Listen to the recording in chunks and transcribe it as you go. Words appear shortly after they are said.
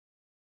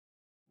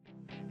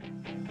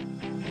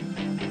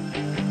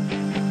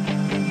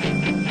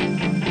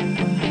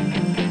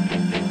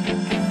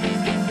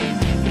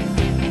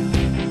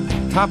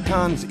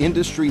Topcon's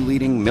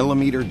industry-leading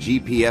millimeter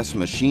GPS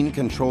machine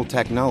control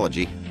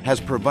technology has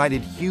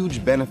provided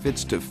huge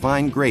benefits to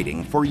fine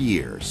grading for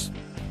years.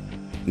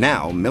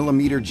 Now,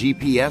 millimeter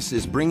GPS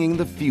is bringing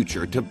the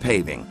future to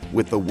paving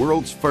with the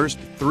world's first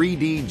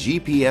 3D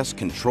GPS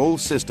control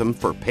system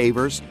for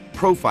pavers,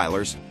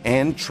 profilers,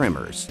 and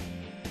trimmers.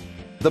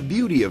 The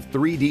beauty of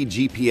 3D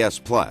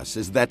GPS Plus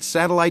is that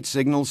satellite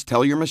signals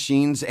tell your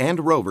machines and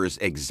rovers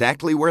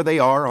exactly where they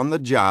are on the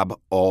job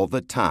all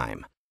the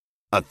time.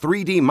 A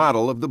 3D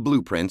model of the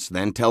blueprints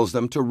then tells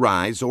them to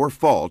rise or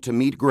fall to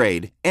meet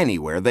grade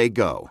anywhere they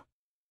go.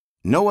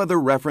 No other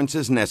reference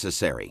is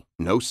necessary,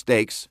 no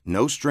stakes,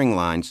 no string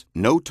lines,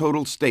 no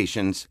total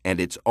stations, and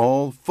it's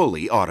all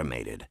fully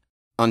automated.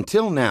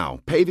 Until now,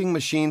 paving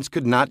machines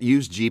could not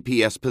use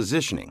GPS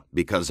positioning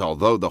because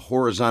although the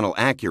horizontal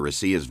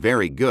accuracy is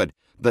very good,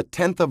 the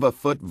 1/10 of a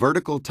foot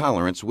vertical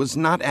tolerance was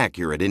not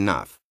accurate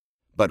enough.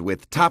 But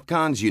with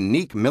Topcon's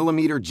unique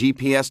millimeter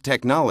GPS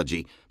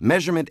technology,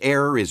 measurement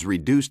error is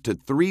reduced to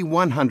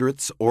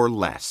 3/100ths or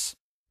less.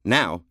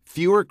 Now,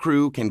 fewer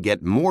crew can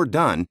get more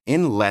done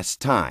in less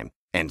time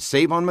and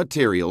save on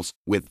materials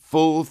with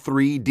full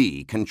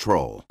 3D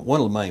control. One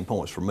of the main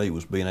points for me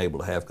was being able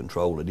to have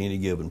control at any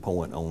given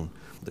point on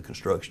the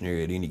construction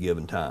area at any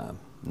given time,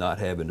 not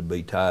having to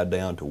be tied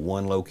down to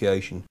one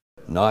location,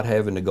 not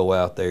having to go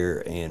out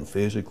there and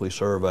physically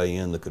survey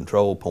in the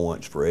control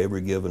points for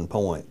every given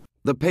point.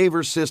 The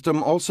paver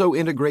system also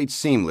integrates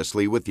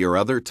seamlessly with your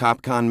other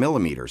Topcon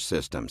millimeter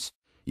systems.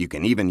 You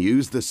can even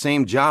use the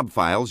same job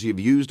files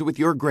you've used with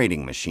your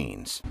grading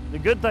machines. The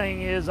good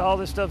thing is all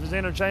this stuff is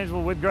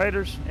interchangeable with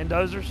graders and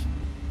dozers,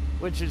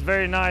 which is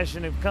very nice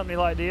in a company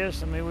like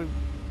this. I mean, we're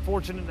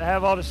fortunate to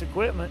have all this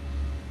equipment,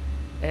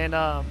 and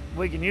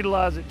we can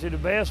utilize it to the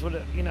best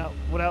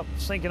without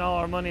sinking all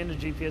our money into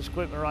GPS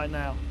equipment right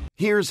now.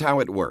 Here's how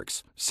it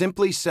works.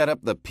 Simply set up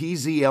the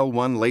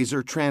PZL-1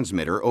 laser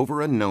transmitter over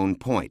a known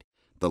point.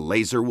 The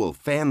laser will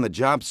fan the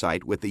job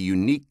site with a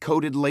unique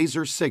coded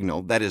laser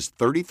signal that is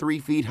 33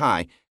 feet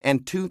high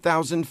and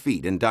 2,000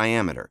 feet in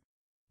diameter.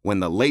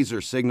 When the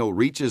laser signal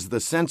reaches the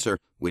sensor,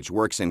 which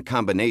works in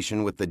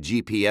combination with the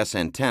GPS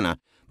antenna,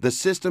 the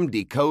system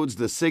decodes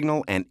the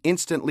signal and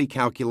instantly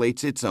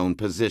calculates its own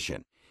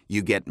position.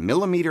 You get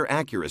millimeter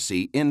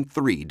accuracy in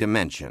 3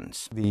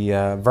 dimensions.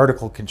 The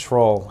vertical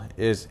control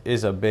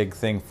is a big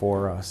thing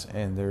for us,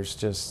 and there's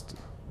just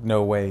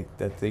no way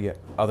that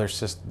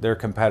their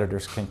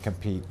competitors can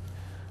compete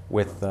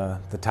with the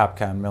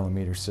Topcon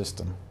millimeter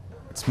system.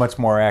 It's much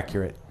more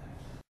accurate.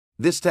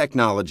 This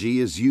technology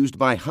is used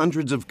by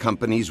hundreds of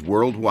companies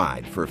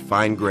worldwide for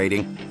fine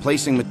grading,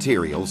 placing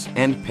materials,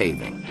 and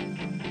paving.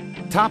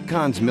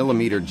 Topcon's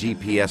millimeter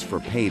GPS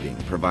for paving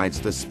provides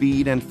the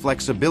speed and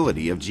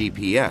flexibility of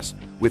GPS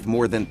with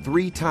more than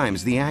 3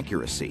 times the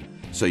accuracy,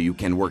 so you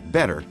can work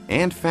better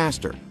and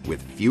faster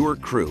with fewer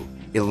crew,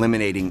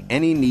 eliminating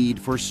any need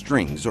for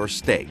strings or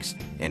stakes,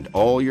 and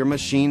all your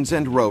machines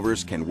and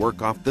rovers can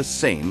work off the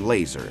same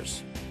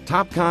lasers.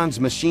 Topcon's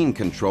machine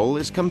control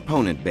is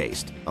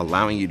component-based,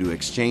 allowing you to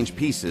exchange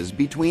pieces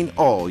between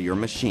all your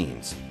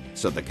machines,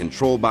 so the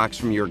control box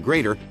from your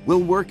grader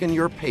will work in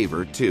your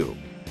paver too.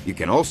 You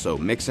can also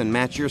mix and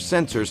match your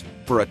sensors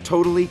for a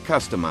totally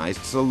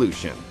customized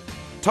solution.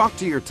 Talk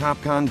to your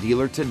Topcon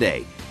dealer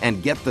today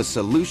and get the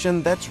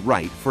solution that's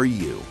right for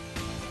you.